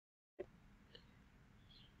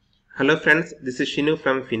Hello friends, this is Shinu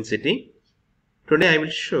from FINCITY. Today I will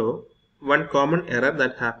show one common error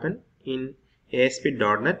that happened in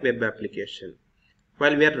ASP.NET web application.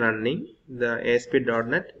 While we are running the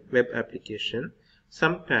ASP.NET web application,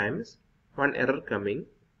 sometimes one error coming,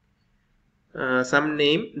 some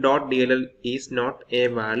name .dll is not a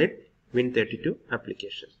valid Win32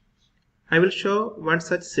 application. I will show one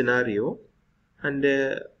such scenario and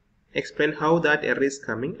explain how that error is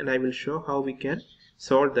coming, and I will show how we can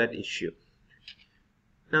solve that issue.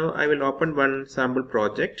 Now I will open one sample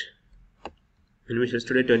project in Visual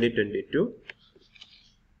Studio 2022.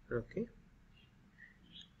 Okay,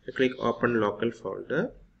 I click open local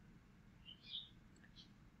folder.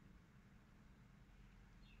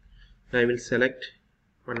 I will select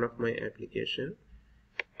one of my application,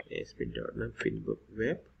 ASP.NET Finbook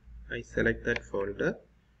Web. I select that folder.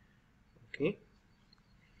 Okay,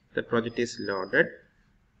 the project is loaded.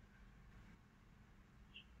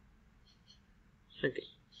 Okay,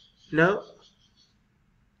 now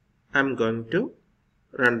I'm going to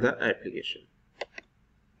run the application.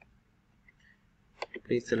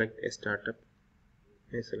 Please select a startup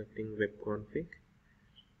by selecting web config.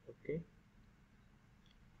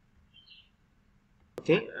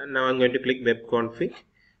 Okay, and now I'm going to click web config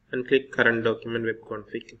and click current document web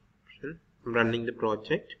config option. I'm running the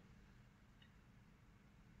project.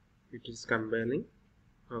 It is compiling.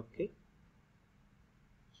 Okay.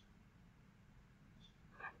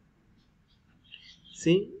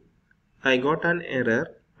 See, I got an error,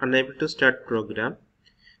 unable to start program.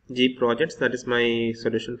 G projects, that is my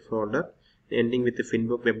solution folder, ending with the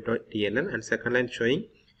finbook web.dll, and second line showing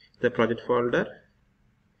the project folder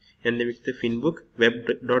ending with the finbook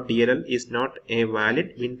web.dll is not a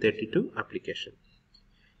valid Win32 application.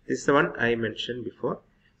 This is the one I mentioned before.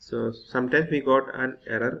 So sometimes we got an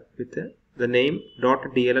error with the name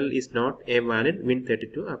 .dll is not a valid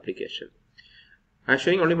Win32 application. I'm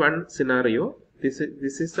showing only one scenario. This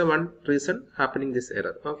is the one reason happening this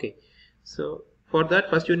error. Okay, so for that,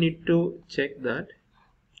 first you need to check that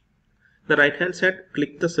the right hand side,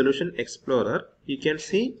 click the solution explorer. You can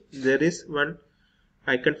see there is one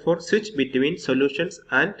icon for switch between solutions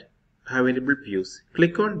and available views.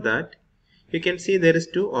 Click on that. You can see there is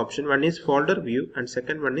two options. One is folder view and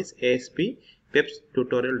second one is ASP web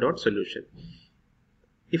tutorial.solution.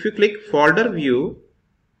 If you click folder view,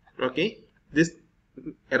 okay, this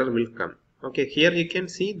error will come. Okay, here you can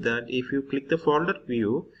see that if you click the folder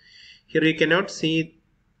view, here you cannot see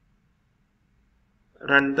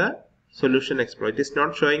run the solution explorer. It is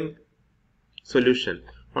not showing solution.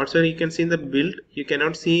 Also you can see in the build, you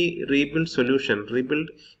cannot see rebuild solution. Rebuild,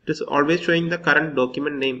 it is always showing the current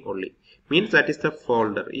document name only. Means that is the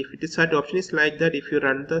folder. If it is that option is like that, if you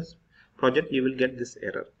run the project, you will get this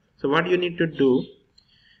error. So what you need to do,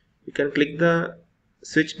 you can click the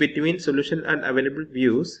switch between solution and available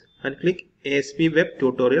views and click ASP web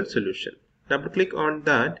tutorial solution. Double click on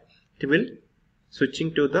that, it will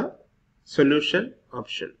switching to the solution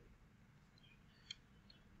option.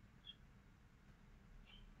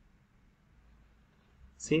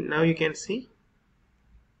 See, now you can see.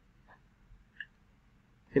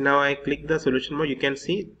 Now I click the solution mode. You can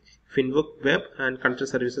see Finbook Web and Control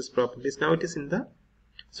Services properties. Now it is in the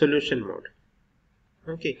solution mode.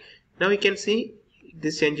 Okay. Now you can see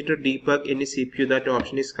this change to debug any CPU. That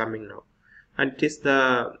option is coming now, and it is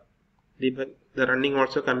the debug, the running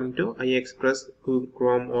also coming to iExpress, Google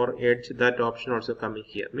Chrome or Edge. That option also coming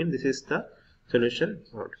here. I mean, this is the solution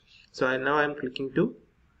mode. So now I am clicking to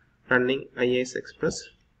running iExpress.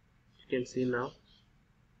 You can see now.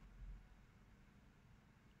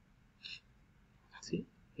 See,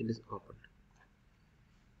 it is opened.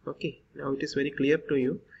 Okay, now it is very clear to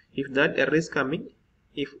you. If that error is coming,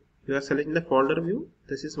 if you are selecting the folder view,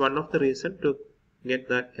 this is one of the reason to get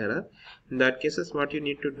that error. In that cases, what you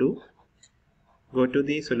need to do, go to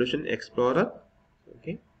the solution explorer.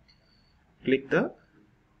 Okay, click the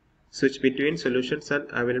switch between solutions and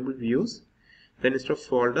available views. Then instead of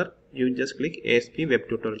folder, you just click ASP web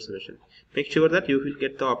tutorial solution. Make sure that you will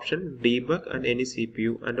get the option debug and any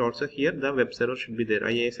CPU, and also here the web server should be there.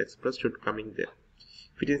 iExpress should coming there.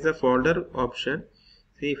 If it is the folder option,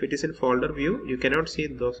 see, if it is in folder view, you cannot see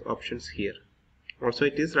those options here. Also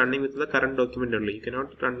it is running with the current document only. You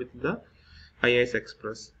cannot run with the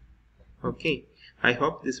iExpress. Okay, I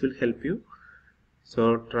hope this will help you.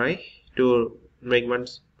 So try to make one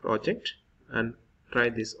project and try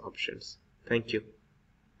these options. Thank you.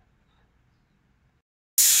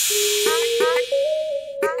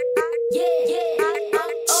 Yeah.